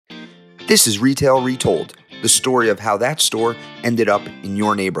This is Retail Retold, the story of how that store ended up in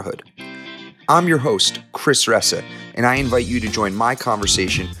your neighborhood. I'm your host, Chris Ressa, and I invite you to join my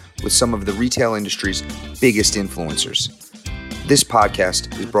conversation with some of the retail industry's biggest influencers. This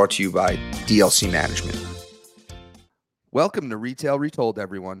podcast is brought to you by DLC Management. Welcome to Retail Retold,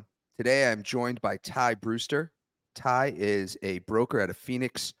 everyone. Today I'm joined by Ty Brewster. Ty is a broker out of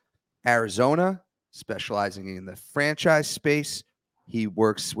Phoenix, Arizona, specializing in the franchise space. He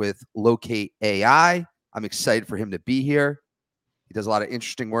works with Locate AI. I'm excited for him to be here. He does a lot of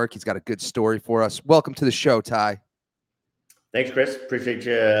interesting work. He's got a good story for us. Welcome to the show, Ty. Thanks, Chris. Appreciate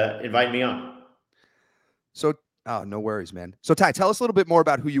you inviting me on. No worries, man. So, Ty, tell us a little bit more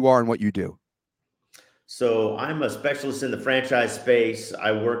about who you are and what you do. So I'm a specialist in the franchise space.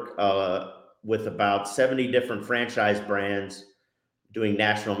 I work with about 70 different franchise brands, doing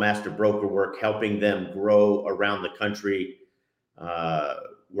national master broker work, helping them grow around the country,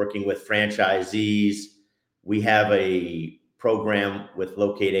 working with franchisees. We have a program with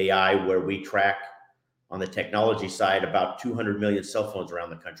Locate AI where we track on the technology side about 200 million cell phones around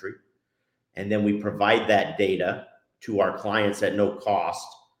the country. And then we provide that data to our clients at no cost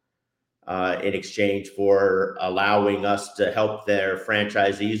in exchange for allowing us to help their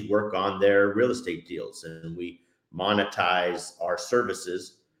franchisees work on their real estate deals. And we monetize our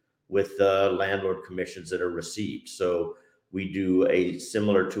services with the landlord commissions that are received. So we do a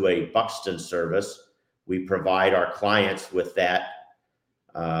similar to a Buxton service. We provide our clients with that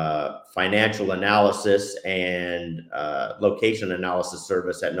financial analysis and location analysis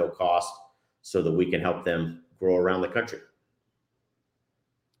service at no cost so that we can help them grow around the country.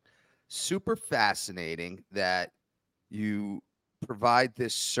 Super fascinating that you provide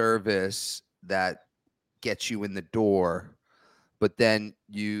this service that gets you in the door, but then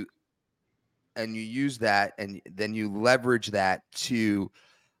you use that and then you leverage that to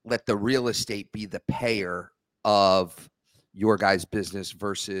let the real estate be the payer of your guys' business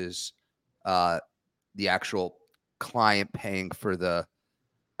versus the actual client paying for the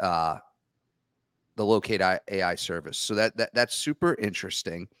Locate AI service. So that's super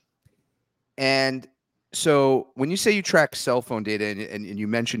interesting. And so when you say you track cell phone data and you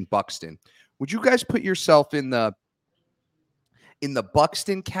mentioned Buxton, would you guys put yourself in the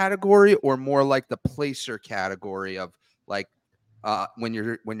Buxton category or more like the Placer category of like when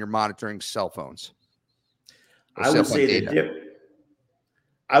you're monitoring cell phones? I would say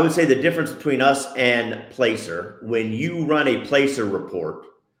the difference between us and Placer, when you run a Placer report,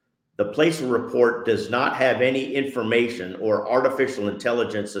 the Placer report does not have any information or artificial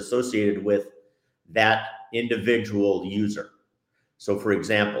intelligence associated with that individual user. So for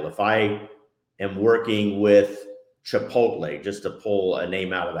example, if I am working with Chipotle, just to pull a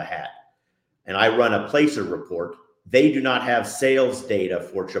name out of the hat, and I run a Placer report, they do not have sales data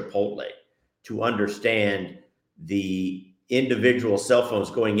for Chipotle to understand the individual cell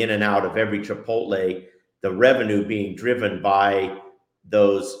phones going in and out of every Chipotle, the revenue being driven by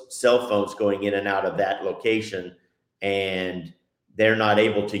those cell phones going in and out of that location, and they're not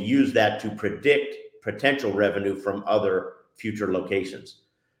able to use that to predict potential revenue from other future locations.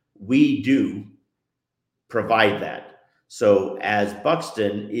 We do provide that. So as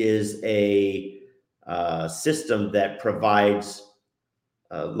Buxton is a system that provides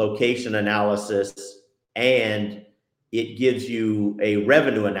location analysis and it gives you a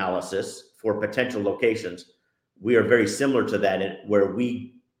revenue analysis for potential locations, we are very similar to that, where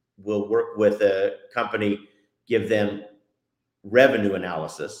we will work with a company, give them revenue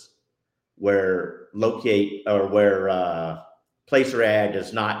analysis, where Placer AI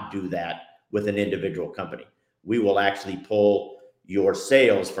does not do that with an individual company. We will actually pull your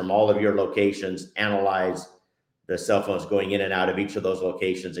sales from all of your locations, analyze the cell phones going in and out of each of those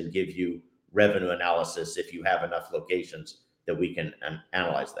locations, and give you revenue analysis if you have enough locations that we can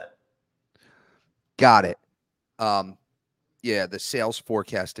analyze that. Got it. Yeah, the sales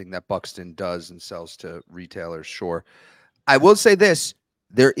forecasting that Buxton does and sells to retailers, sure. I will say this,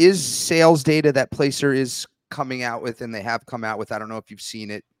 there is sales data that Placer is coming out with, and they have come out with. I don't know if you've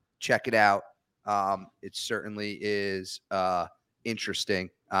seen it. Check it out. It certainly is interesting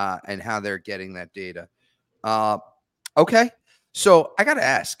and how they're getting that data. Okay, so I got to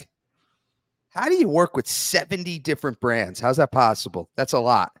ask, how do you work with 70 different brands? How's that possible? That's a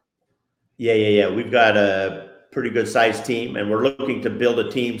lot. Yeah. We've got a pretty good sized team, and we're looking to build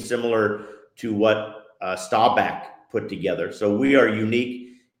a team similar to what Staubach put together. So we are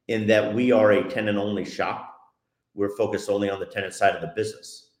unique in that we are a tenant-only shop. We're focused only on the tenant side of the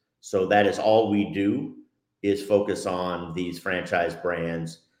business. So that is all we do, is focus on these franchise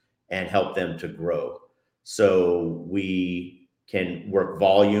brands and help them to grow. So we can work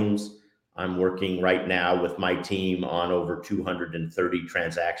volumes. I'm working right now with my team on over 230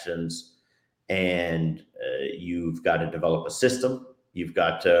 transactions, and you've got to develop a system. You've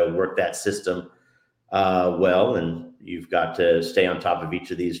got to work that system well, and you've got to stay on top of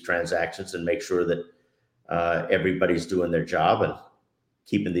each of these transactions and make sure that everybody's doing their job and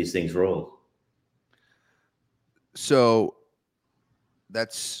keeping these things rolling. So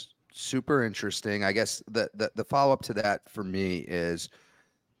that's super interesting. I guess the follow-up to that for me is,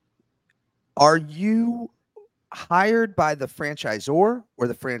 are you hired by the franchisor or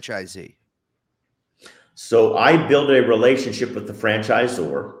the franchisee? So I build a relationship with the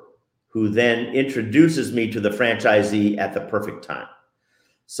franchisor, who then introduces me to the franchisee at the perfect time.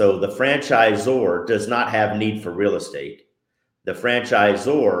 So the franchisor does not have need for real estate. The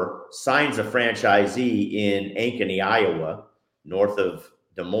franchisor signs a franchisee in Ankeny, Iowa, north of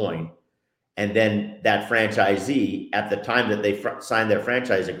Des Moines. And then that franchisee, at the time that they sign their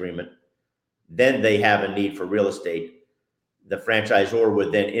franchise agreement, then they have a need for real estate. The franchisor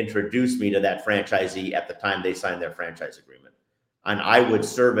would then introduce me to that franchisee at the time they sign their franchise agreement. And I would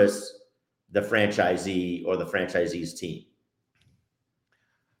service the franchisee or the franchisee's team.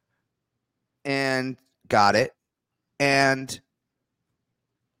 And got it. And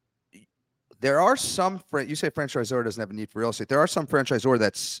there are some, you say franchisor doesn't have a need for real estate. There are some franchisor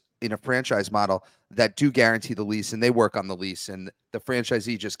that's in a franchise model that do guarantee the lease, and they work on the lease, and the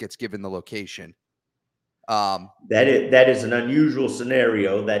franchisee just gets given the location. That is an unusual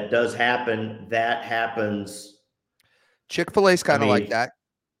scenario that does happen. That happens. Chick-fil-A's kind of like that.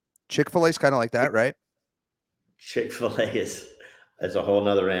 Chick-fil-A's kind of like that, right? Chick-fil-A is a whole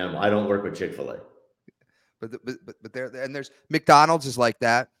nother animal. I don't work with Chick-fil-A. But there, and there's McDonald's is like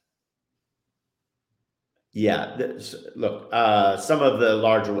that. Yeah, look, some of the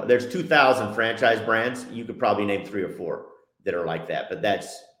larger, there's 2,000 franchise brands. You could probably name 3 or 4 that are like that, but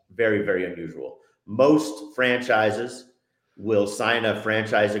that's very, very unusual. Most franchises will sign a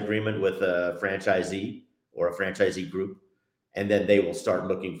franchise agreement with a franchisee or a franchisee group, and then they will start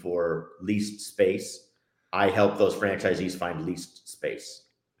looking for leased space. I help those franchisees find leased space.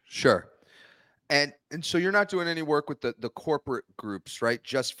 Sure. And so you're not doing any work with the corporate groups, right?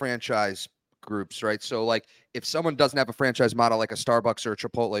 Just franchise groups, right? So like if someone doesn't have a franchise model like a Starbucks or a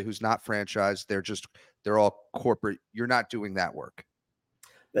Chipotle who's not franchised, they're all corporate. You're not doing that work.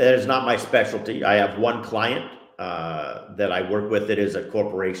 That is not my specialty. I have one client that I work with that is a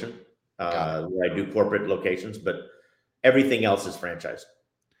corporation where I do corporate locations, but everything else is franchised.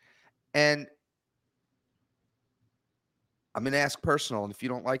 And I'm going to ask personal, and if you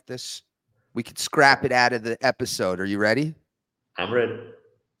don't like this, we could scrap it out of the episode. Are you ready? I'm ready.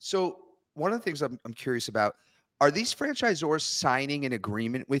 So one of the things I'm curious about, are these franchisors signing an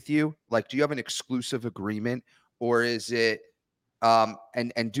agreement with you? Like, do you have an exclusive agreement, or is it,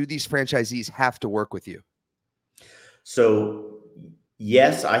 and do these franchisees have to work with you? So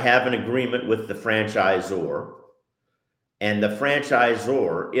yes, I have an agreement with the franchisor, and the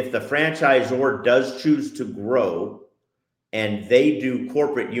franchisor, if the franchisor does choose to grow and they do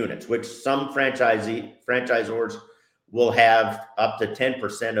corporate units, which some franchisors will have up to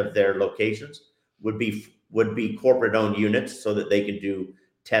 10% of their locations would be corporate owned units, so that they can do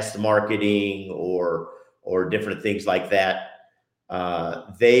test marketing or different things like that.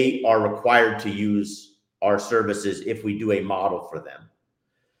 They are required to use our services if we do a model for them.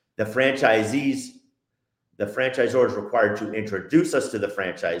 The franchisor is required to introduce us to the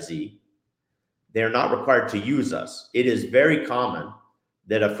franchisee. They're not required to use us. It is very common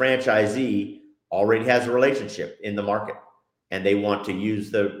that a franchisee already has a relationship in the market and they want to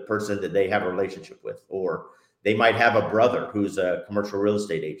use the person that they have a relationship with, or they might have a brother who's a commercial real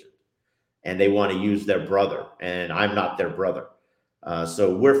estate agent and they want to use their brother, and I'm not their brother.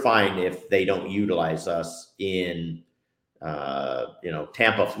 So we're fine if they don't utilize us in,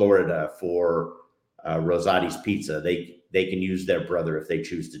 Tampa, Florida for Rosati's Pizza. They can use their brother if they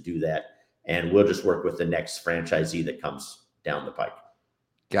choose to do that. And we'll just work with the next franchisee that comes down the pike.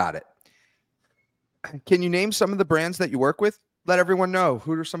 Got it. Can you name some of the brands that you work with? Let everyone know,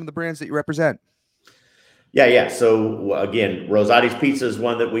 who are some of the brands that you represent? Yeah. So again, Rosati's Pizza is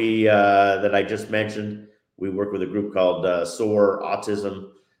one that that I just mentioned. We work with a group called SOAR Autism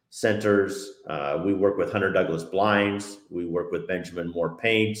Centers. We work with Hunter Douglas Blinds. We work with Benjamin Moore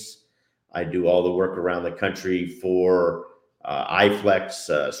Paints. I do all the work around the country for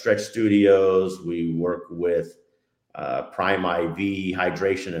iFlex Stretch Studios. We work with Prime IV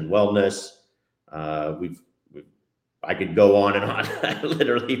Hydration and Wellness. I could go on and on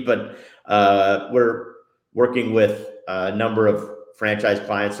literally, but we're working with a number of franchise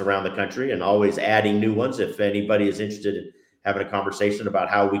clients around the country and always adding new ones. If anybody is interested in having a conversation about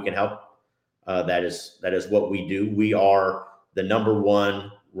how we can help, That is what we do. We are the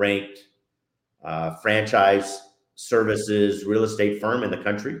 #1 ranked franchise services real estate firm in the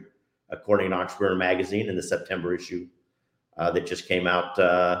country, according to Entrepreneur Magazine in the September issue that just came out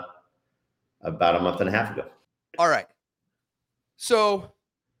about a month and a half ago. All right. So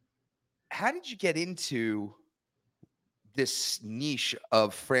how did you get into this niche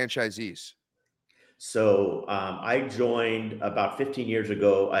of franchisees? So I joined about 15 years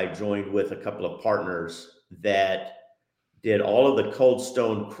ago. I joined with a couple of partners that did all of the Cold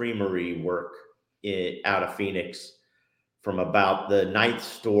Stone Creamery work out of Phoenix from about the 9th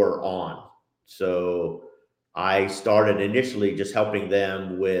store on. So I started initially just helping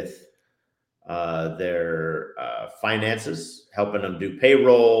them with their finances, helping them do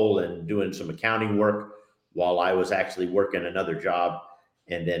payroll and doing some accounting work while I was actually working another job,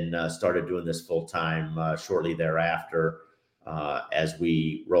 and then started doing this full time shortly thereafter. As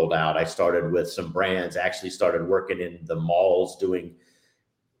we rolled out, I started with some brands, actually started working in the malls doing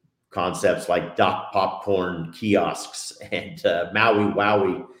concepts like Doc Popcorn kiosks and Maui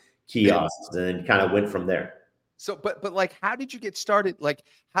Wowie kiosks, and then kind of went from there. So, but like, how did you get started? Like,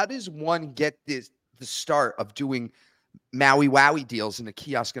 how does one get the start of doing Maui Wowie deals in a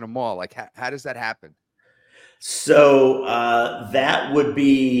kiosk in a mall? Like, how does that happen? So that would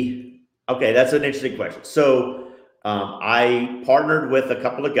be, okay, that's an interesting question. So I partnered with a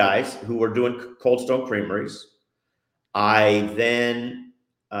couple of guys who were doing Cold Stone Creameries. I then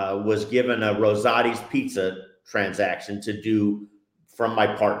was given a Rosati's Pizza transaction to do from my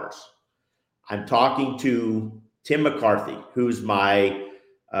partners. I'm talking to Tim McCarthy, who's my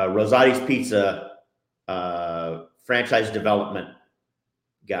Rosati's Pizza franchise development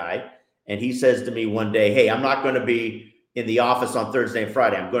guy. And he says to me one day, "Hey, I'm not going to be in the office on Thursday and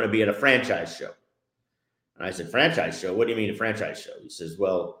Friday. I'm going to be at a franchise show." And I said, "Franchise show? What do you mean a franchise show?" He says,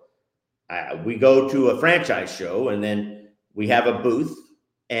 "Well, we go to a franchise show and then we have a booth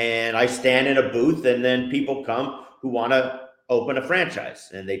and I stand in a booth and then people come who want to open a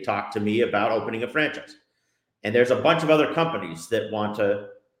franchise and they talk to me about opening a franchise. And there's a bunch of other companies that want to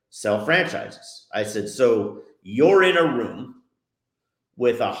sell franchises." I said, "So you're in a room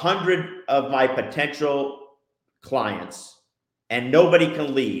with 100 of my potential clients and nobody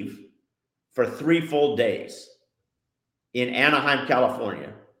can leave for 3 full days in Anaheim,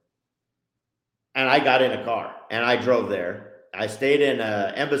 California." And I got in a car and I drove there. I stayed in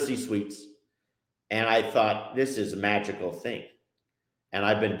Embassy Suites and I thought, this is a magical thing. And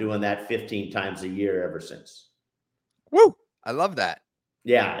I've been doing that 15 times a year ever since. Woo! I love that.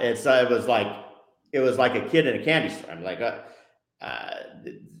 Yeah, it was like a kid in a candy store. I'm like,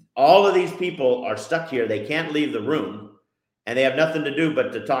 all of these people are stuck here. They can't leave the room and they have nothing to do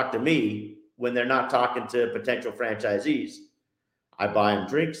but to talk to me when they're not talking to potential franchisees. I buy them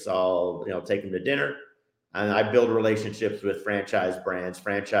drinks. I'll take them to dinner, and I build relationships with franchise brands,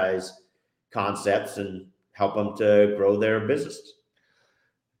 franchise concepts, and help them to grow their business.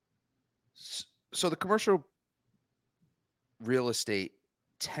 So the commercial real estate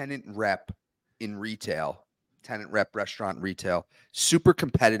tenant rep in retail, tenant rep restaurant retail, super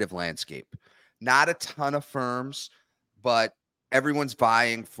competitive landscape. Not a ton of firms, but everyone's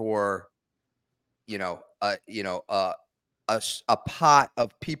vying for, a pot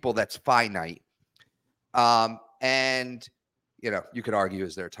of people that's finite. And, you could argue,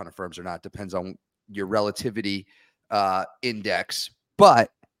 is there a ton of firms or not? Depends on your relativity index.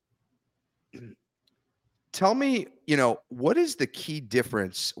 But tell me, what is the key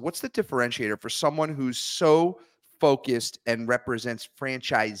difference? What's the differentiator for someone who's so focused and represents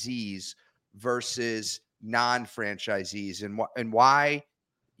franchisees versus non-franchisees, and why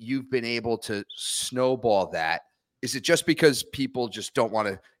you've been able to snowball that? Is it just because people just don't want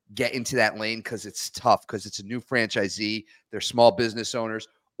to get into that lane because it's tough, because it's a new franchisee, they're small business owners?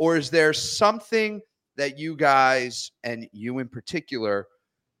 Or is there something that you guys, and you in particular,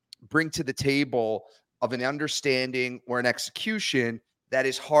 bring to the table of an understanding or an execution that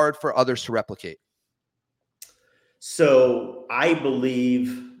is hard for others to replicate? So I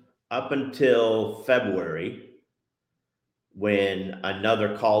believe up until February, when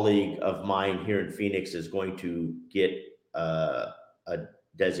another colleague of mine here in Phoenix is going to get a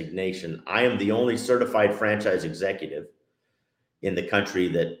designation, I am the only certified franchise executive in the country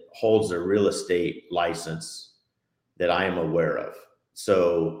that holds a real estate license that I am aware of.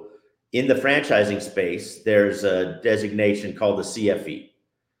 So in the franchising space, there's a designation called the CFE.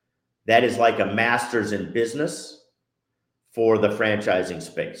 That is like a master's in business for the franchising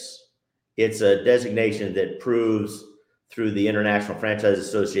space. It's a designation that proves through the International Franchise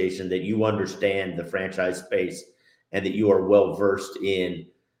Association that you understand the franchise space and that you are well versed in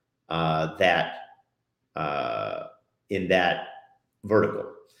that in that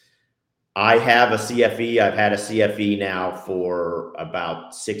vertical. I have a CFE. I've had a CFE now for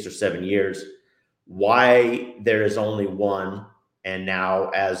about 6 or 7 years. Why there is only one, and now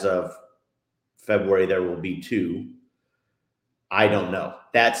as of February there will be two, I don't know.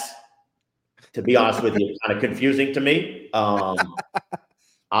 That's, to be honest with you, kind of confusing to me.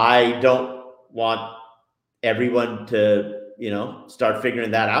 I don't want everyone to, start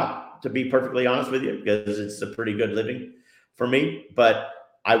figuring that out, to be perfectly honest with you, because it's a pretty good living for me. But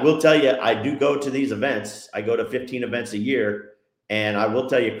I will tell you, I do go to these events. I go to 15 events a year. And I will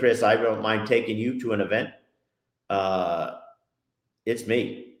tell you, Chris, I don't mind taking you to an event. It's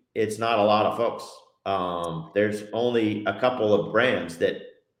me. It's not a lot of folks. There's only a couple of brands that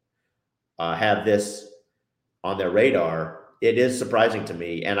have this on their radar. It is surprising to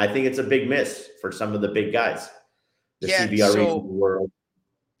me. And I think it's a big miss for some of the big guys, the CBREs of the world.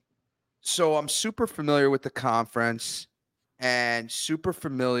 So I'm super familiar with the conference and super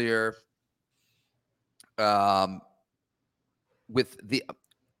familiar with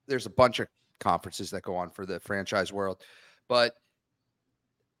there's a bunch of conferences that go on for the franchise world, but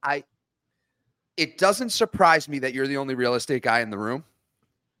it doesn't surprise me that you're the only real estate guy in the room.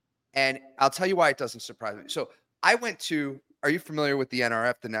 And I'll tell you why it doesn't surprise me. So I went to, are you familiar with the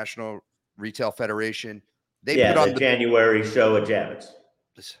NRF, the National Retail Federation? They put on the January show at Javits.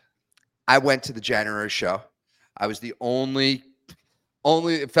 I went to the January show. I was the only,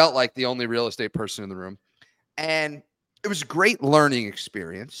 it felt like the only real estate person in the room. And it was a great learning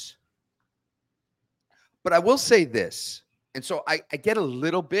experience. But I will say this. And so I get a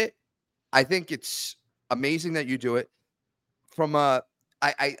little bit, I think it's amazing that you do it from I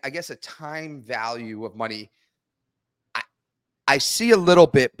guess a time value of money. I see a little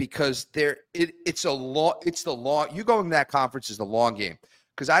bit because it's the long, you going to that conference is the long game.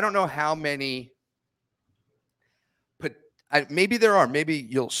 Because I don't know how many, but maybe there are, maybe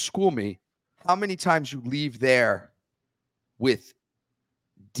you'll school me, how many times you leave there with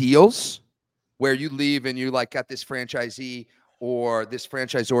deals where you leave and you like got this franchisee or this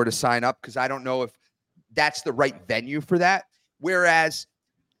franchisor to sign up. Because I don't know if that's the right venue for that. Whereas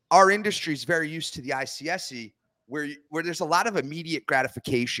our industry is very used to the ICSC where there's a lot of immediate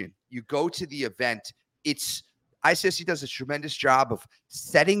gratification. You go to the event, ICSC does a tremendous job of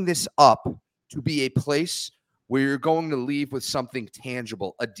setting this up to be a place where you're going to leave with something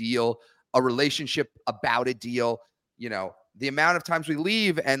tangible, a deal, a relationship about a deal. The amount of times we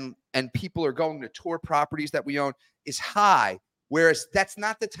leave and people are going to tour properties that we own is high, whereas that's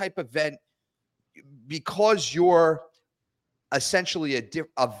not the type of event, because you're essentially a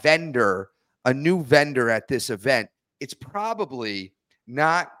vendor, a new vendor at this event. It's probably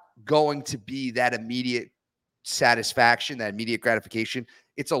not going to be that immediate satisfaction, that immediate gratification.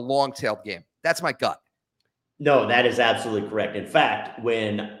 It's a long-tailed game. That's my gut. No, that is absolutely correct. In fact,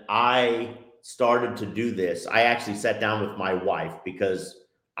 when I started to do this, I actually sat down with my wife because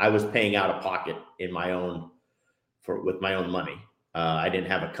I was paying out of pocket with my own money. I didn't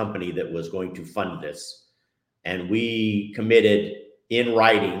have a company that was going to fund this. And we committed in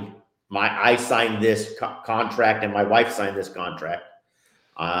writing. I signed this contract and my wife signed this contract,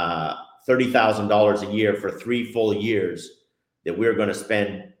 $30,000 a year for 3 full years, that we were going to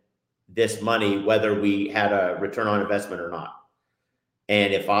spend this money, whether we had a return on investment or not.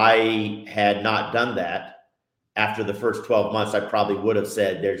 And if I had not done that, after the first 12 months, I probably would have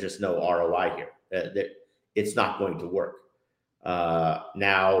said, there's just no ROI here. It's not going to work.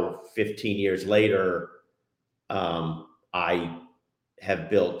 Now, 15 years later, I have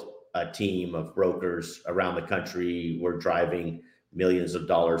built a team of brokers around the country. We're driving millions of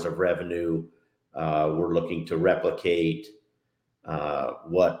dollars of revenue. We're looking to replicate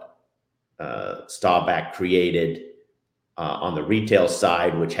what Staubach created on the retail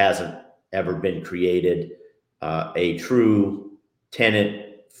side, which hasn't ever been created. A true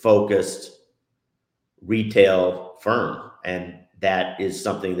tenant-focused retail firm. And that is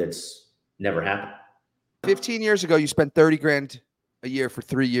something that's never happened. 15 years ago, you spent 30 grand a year for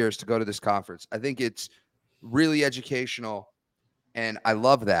 3 years to go to this conference. I think it's really educational. And I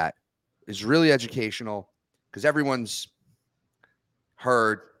love that. It's really educational because everyone's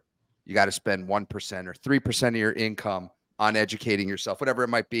heard you got to spend 1% or 3% of your income on educating yourself, whatever it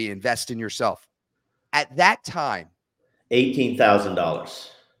might be, invest in yourself. At that time, $18,000.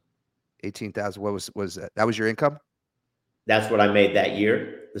 $18,000. What was that? That was your income? That's what I made that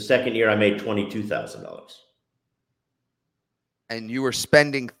year. The second year I made $22,000. And you were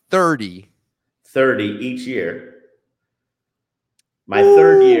spending 30 each year. My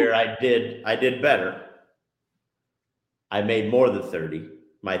third year I did better. I made more than 30.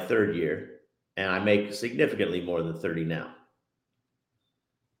 my third year, and I make significantly more than 30 now.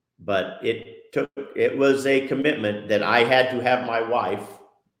 But it was a commitment that I had to have my wife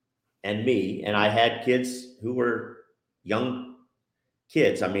and me, and I had kids who were young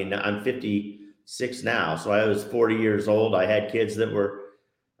kids. I mean, I'm 56 now, so I was 40 years old. I had kids that were,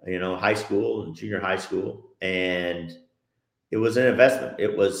 high school and junior high school, and it was an investment.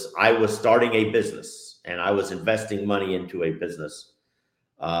 I was starting a business, and I was investing money into a business,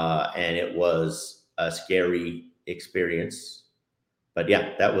 and it was a scary experience. But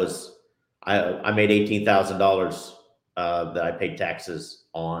yeah, I made $18,000 that I paid taxes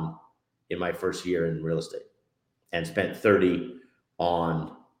on in my first year in real estate, and spent 30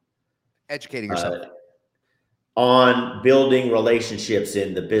 on educating yourself, on building relationships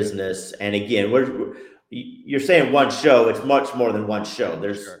in the business. And again, you're saying one show, it's much more than one show.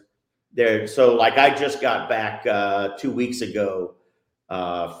 So like I just got back 2 weeks ago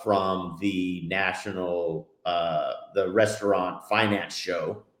from the national, the restaurant finance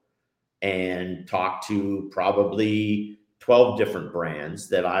show, and talked to probably 12 different brands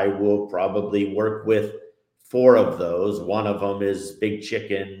that I will probably work with. 4 of those. One of them is Big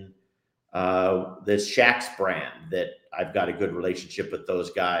Chicken, this Shaq's brand that I've got a good relationship with those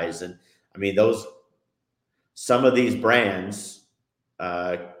guys. And I mean, some of these brands,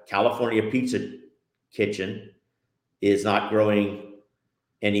 California Pizza Kitchen is not growing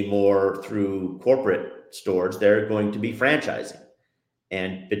anymore through corporate stores. They're going to be franchising.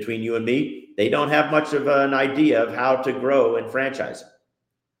 And between you and me, they don't have much of an idea of how to grow in franchising.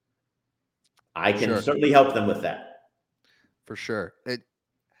 I can certainly help them with that. For sure.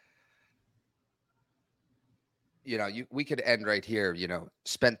 We could end right here.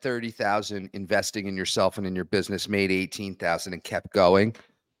 Spent 30,000 investing in yourself and in your business, made 18,000 and kept going.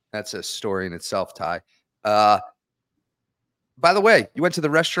 That's a story in itself, Ty. By the way, you went to the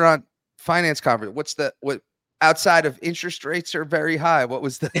restaurant finance conference. What outside of interest rates are very high? What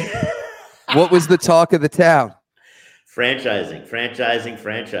was the talk of the town? Franchising.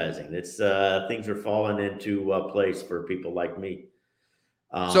 It's things are falling into place for people like me.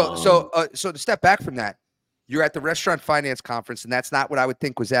 So to step back from that, you're at the restaurant finance conference, and that's not what I would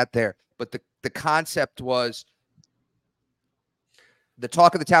think was at there. But the concept was, the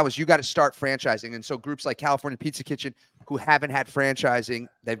talk of the town was, you got to start franchising. And so groups like California Pizza Kitchen, who haven't had franchising,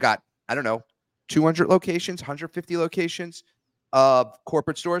 they've got, 200 locations, 150 locations of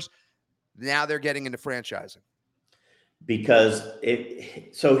corporate stores. Now they're getting into franchising. Because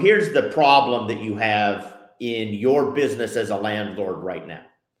so here's the problem that you have in your business as a landlord right now.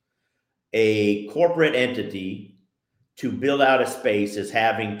 A corporate entity, to build out a space, is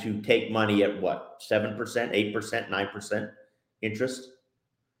having to take money at what? 7%, 8%, 9% interest?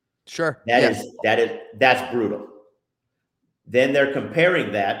 Sure. That's brutal. Then they're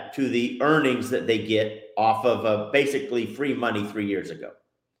comparing that to the earnings that they get off of basically free money 3 years ago.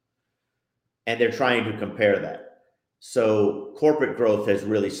 And they're trying to compare that. So corporate growth has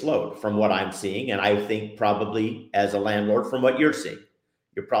really slowed from what I'm seeing. And I think probably as a landlord, from what you're seeing,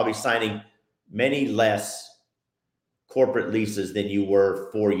 you're probably signing many less corporate leases than you were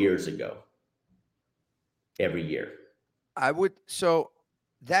 4 years ago every year. So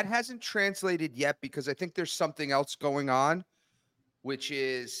that hasn't translated yet, because I think there's something else going on, which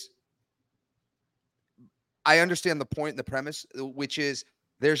is, I understand the point and the premise, which is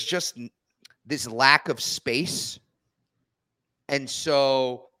there's just this lack of space. And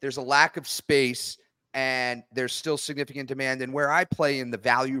so there's a lack of space, and there's still significant demand. And where I play in the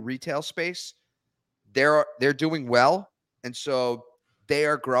value retail space, they're doing well. And so they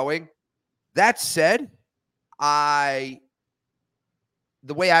are growing. That said, the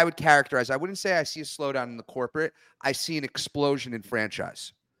way I would characterize, I wouldn't say I see a slowdown in the corporate. I see an explosion in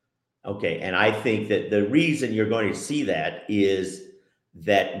franchise. Okay. And I think that the reason you're going to see that is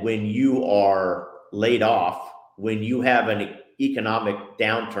that when you are laid off, when you have an economic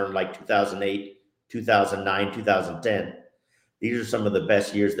downturn like 2008, 2009, 2010, these are some of the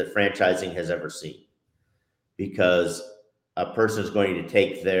best years that franchising has ever seen, because a person is going to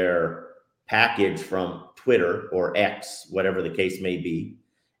take their package from Twitter or X, whatever the case may be,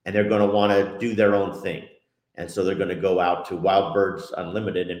 and they're going to want to do their own thing. And so they're going to go out to Wild Birds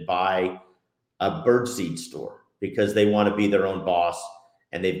Unlimited and buy a birdseed store, because they want to be their own boss,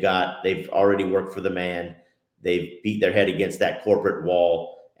 and they've already worked for the man. They've beat their head against that corporate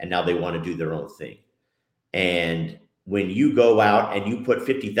wall, and now they want to do their own thing. And when you go out and you put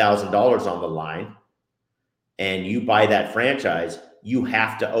 $50,000 on the line and you buy that franchise, you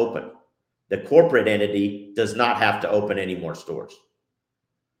have to open. The corporate entity does not have to open any more stores.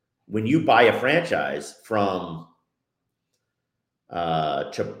 When you buy a franchise from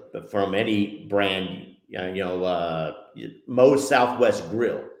from any brand, Moe's Southwest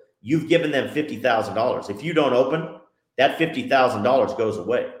Grill. You've given them $50,000. If you don't open, that $50,000 goes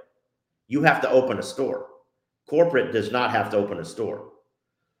away. You have to open a store. Corporate does not have to open a store.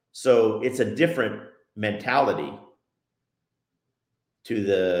 So it's a different mentality to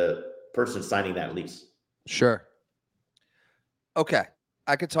the person signing that lease. Sure. Okay.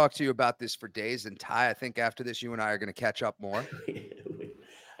 I could talk to you about this for days. And Ty, I think after this, you and I are going to catch up more.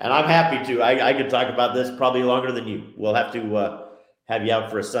 And I'm happy to. I could talk about this probably longer than you. We'll have to have you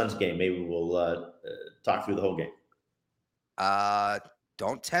out for a Suns game. Maybe we'll talk through the whole game.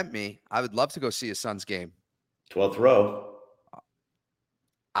 Don't tempt me. I would love to go see a Suns game. 12th row.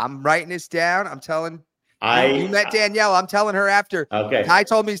 I'm writing this down. I'm telling you met Danielle. I'm telling her after. Okay. Ty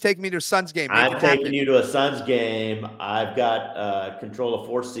told me he's taking me to a Suns game. I'm taking you to a Suns game. I've got control of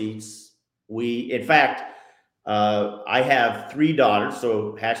 4 seats. In fact, I have 3 daughters.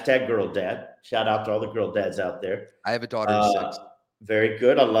 So #girl-dad. Shout out to all the girl dads out there. I have a daughter who's 6. Very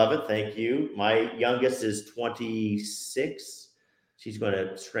good. I love it. Thank you. My youngest is 26. She's going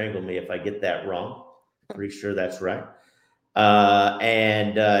to strangle me if I get that wrong. Pretty sure that's right.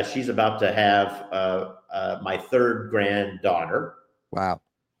 And she's about to have my 3rd granddaughter. Wow.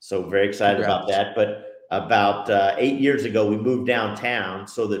 So very excited about that. But about 8 years ago, we moved downtown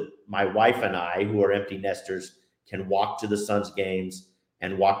so that my wife and I, who are empty nesters, can walk to the Suns games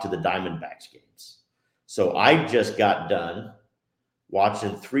and walk to the Diamondbacks games. So I just got done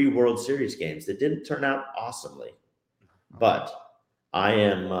watching 3 World Series games that didn't turn out awesomely, but I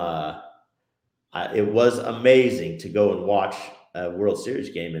am, it was amazing to go and watch a World Series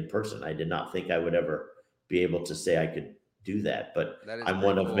game in person. I did not think I would ever be able to say I could do that, but I'm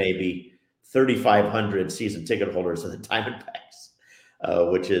one of maybe 3,500 season ticket holders of the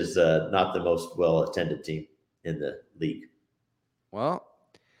Diamondbacks, which is not the most well-attended team in the league. Well,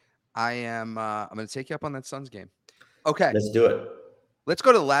 I'm going to take you up on that Suns game. Okay. Let's do it. Let's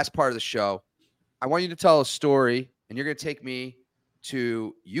go to the last part of the show. I want you to tell a story, and you're going to take me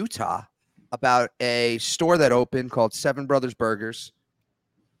to Utah about a store that opened called Seven Brothers Burgers.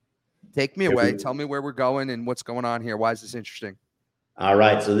 Take me away. Tell me where we're going and what's going on here. Why is this interesting? All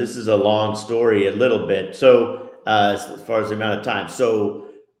right. So this is a long story a little bit. So as far as the amount of time. So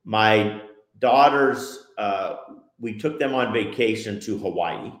my daughters, we took them on vacation to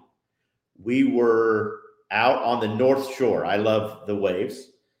Hawaii. We were out on the North Shore. I love the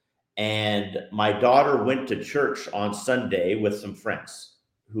waves. And my daughter went to church on Sunday with some friends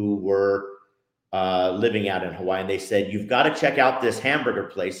who were living out in Hawaii. And they said, you've got to check out this hamburger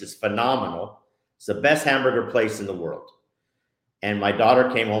place. It's phenomenal. It's the best hamburger place in the world. And my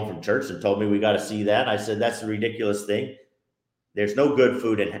daughter came home from church and told me we got to see that. I said, that's a ridiculous thing. There's no good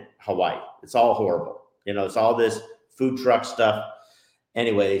food in Hawaii. It's all horrible. It's all this food truck stuff.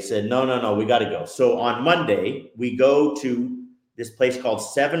 Anyway, they said, no, we got to go. So on Monday, we go to this place called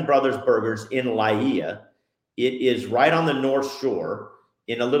Seven Brothers Burgers in Laia. It is right on the North Shore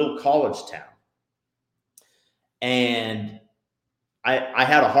in a little college town. And I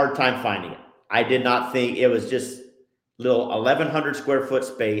had a hard time finding it. I did not think it was just little 1,100 square foot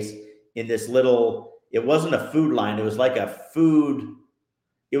space in this little, it wasn't a food line. It was like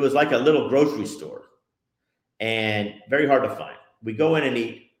it was like a little grocery store and very hard to find. We go in and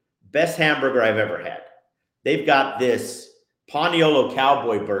eat. Best hamburger I've ever had. They've got this Paniolo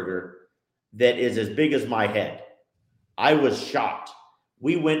Cowboy burger that is as big as my head. I was shocked.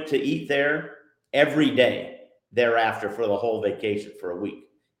 We went to eat there every day thereafter for the whole vacation for a week.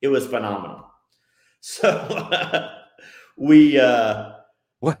 It was phenomenal. So we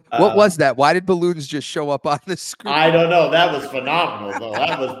what was that? Why did balloons just show up on the screen? I don't know. That was phenomenal, though.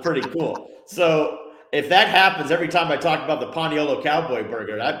 That was pretty cool. So if that happens every time I talk about the Paniolo Cowboy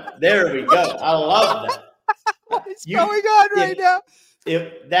burger, there we go. I love that. What is going on right now?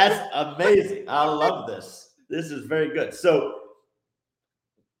 That's amazing. I love this. This is very good. So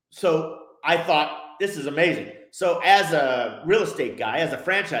I thought, this is amazing. So as a real estate guy, as a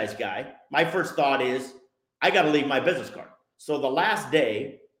franchise guy, my first thought is, I got to leave my business card. So the last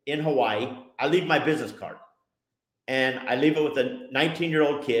day in Hawaii, I leave my business card. And I leave it with a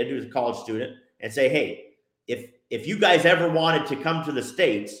 19-year-old kid who's a college student and say, hey, if you guys ever wanted to come to the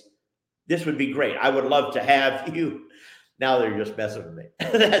States, this would be great. I would love to have you. Now they're just messing with me.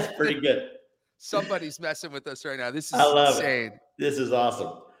 That's pretty good. Somebody's messing with us right now. This is insane. It. This is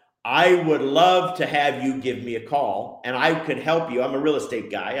awesome. I would love to have you give me a call and I could help you. I'm a real estate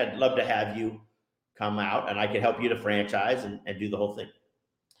guy. I'd love to have you come out and I could help you to franchise and do the whole thing.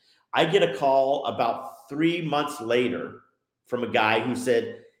 I get a call about 3 months later from a guy who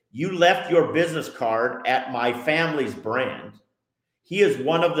said, you left your business card at my family's brand He is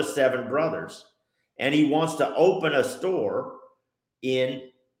one of the 7 brothers, and he wants to open a store in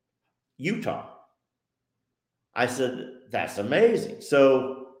Utah. I said, that's amazing.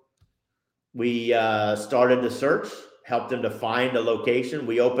 So we started the search, helped him to find a location.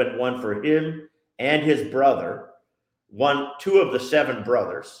 We opened one for him and his brother, 2 of the 7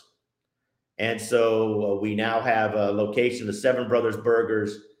 brothers. And so we now have a location, the 7 Brothers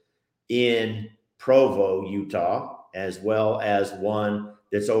Burgers, in Provo, Utah, as well as one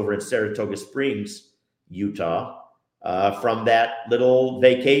that's over in Saratoga Springs, Utah, from that little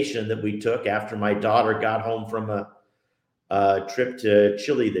vacation that we took after my daughter got home from a trip to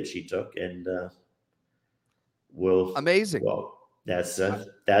Chile that she took. And amazing. Well, that's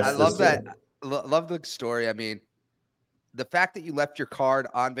I love that. Love the story. I mean, the fact that you left your card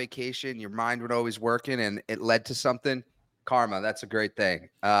on vacation, your mind was always working, and it led to something. Karma. That's a great thing.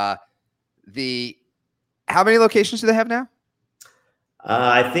 How many locations do they have now?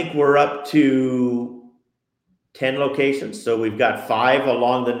 I think we're up to 10 locations. So we've got 5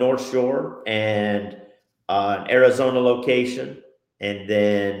 along the North Shore and an Arizona location, and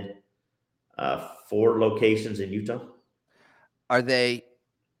then 4 locations in Utah. Are they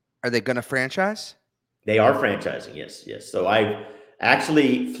going to franchise? They are franchising, yes. So I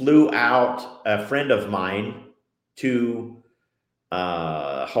actually flew out a friend of mine to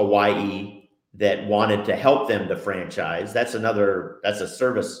Hawaii that wanted to help them to franchise. That's a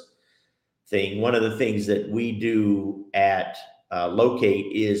service thing. One of the things that we do at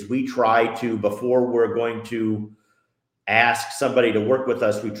Locate is we try to, before we're going to ask somebody to work with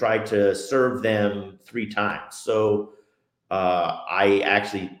us, we try to serve them 3 times. So I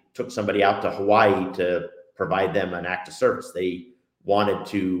actually took somebody out to Hawaii to provide them an act of service. They wanted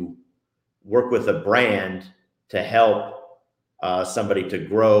to work with a brand to help somebody to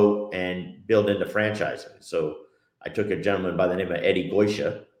grow and build into franchising. So I took a gentleman by the name of Eddie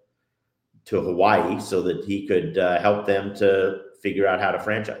Goisha to Hawaii so that he could help them to figure out how to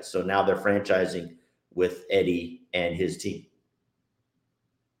franchise. So now they're franchising with Eddie and his team.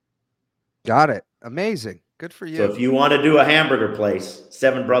 Got it. Amazing. Good for you. So if you want to do a hamburger place,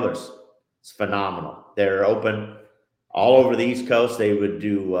 7 Brothers, it's phenomenal. They're open all over the East Coast. They would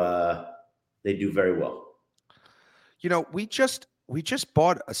do very well. You know, we just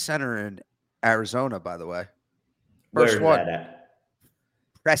bought a center in Arizona, by the way. Where's that at?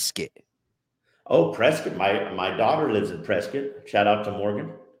 Prescott. Oh, Prescott. My daughter lives in Prescott. Shout out to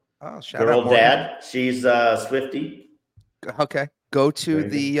Morgan. Oh, shout out Girl Morgan. dad. She's Swiftie. Okay. Go to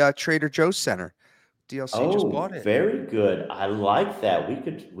the Trader Joe's Center. DLC just bought it. Very good. I like that. We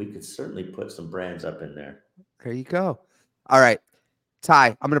could certainly put some brands up in there. There you go. All right. Ty,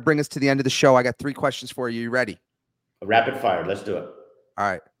 I'm going to bring us to the end of the show. I got 3 questions for you. You ready? Rapid fire. Let's do it. All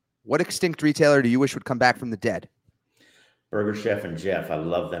right. What extinct retailer do you wish would come back from the dead? Burger Chef and Jeff. I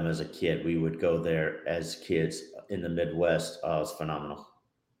love them as a kid. We would go there as kids in the Midwest. Oh, it's phenomenal.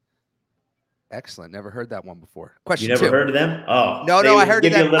 Excellent. Never heard that one before. Question 2. You never heard of them? Oh. No, I heard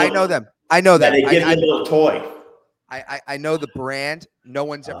of them. I know them. Yeah, they give you a little toy. I know the brand. No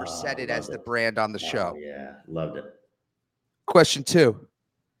one's ever said it as the brand on the show. Yeah, loved it. Question 2.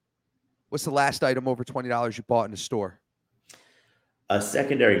 What's the last item over $20 you bought in a store? A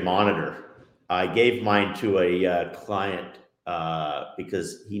secondary monitor. I gave mine to a client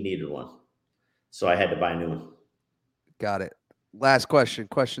because he needed one. So I had to buy a new one. Got it. Last question.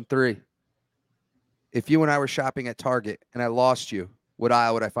 Question 3. If you and I were shopping at Target and I lost you, what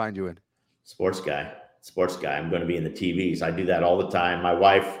aisle would I find you in? Sports guy. I'm going to be in the TVs. I do that all the time. My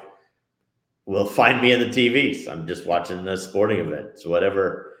wife will find me in the TVs. I'm just watching the sporting events,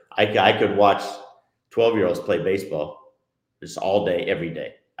 whatever. I could watch 12-year-olds play baseball just all day, every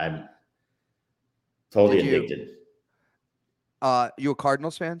day. I'm totally addicted. You a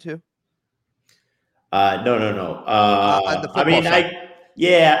Cardinals fan too? No. On the football side.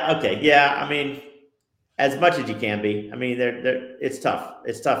 I mean, as much as you can be. I mean, it's tough.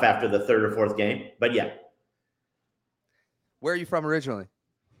 It's tough after the 3rd or 4th game, but yeah. Where are you from originally?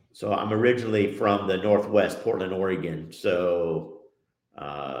 So I'm originally from the Northwest, Portland, Oregon. So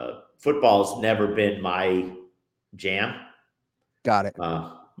football's never been my jam. Got it.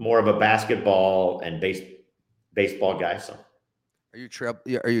 More of a basketball and baseball guy. So, are you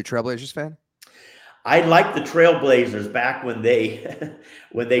a Trailblazers fan? I like the Trailblazers back when they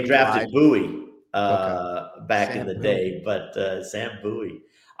drafted Bowie back in the day. But Sam Bowie,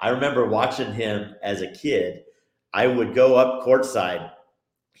 I remember watching him as a kid. I would go up courtside.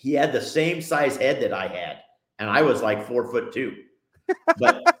 He had the same size head that I had, and I was like 4'2".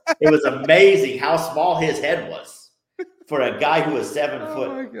 But it was amazing how small his head was for a guy who was 7 foot.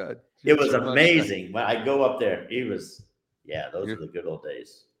 Oh my God. It was amazing. When I go up there, he was Yeah, those are the good old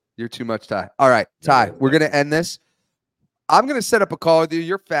days. You're too much, Ty. All right, Ty, we're going to end this. I'm going to set up a call with you.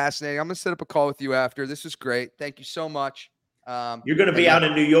 You're fascinating. I'm going to set up a call with you after. This is great. Thank you so much. You're going to be out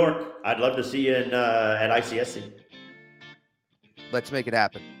in New York. I'd love to see you at ICSC. Let's make it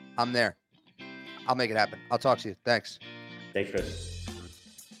happen. I'm there. I'll make it happen. I'll talk to you. Thanks. Thanks, Chris.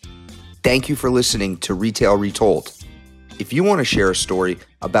 Thank you for listening to Retail Retold. If you want to share a story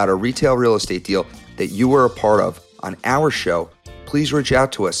about a retail real estate deal that you were a part of on our show, please reach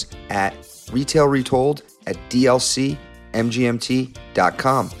out to us at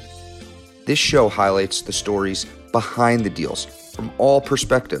retailretold@dlcmgmt.com. This show highlights the stories behind the deals from all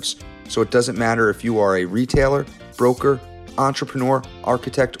perspectives, so it doesn't matter if you are a retailer, broker, entrepreneur,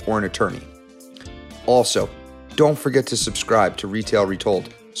 architect, or an attorney. Also, don't forget to subscribe to Retail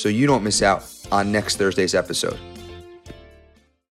Retold so you don't miss out on next Thursday's episode.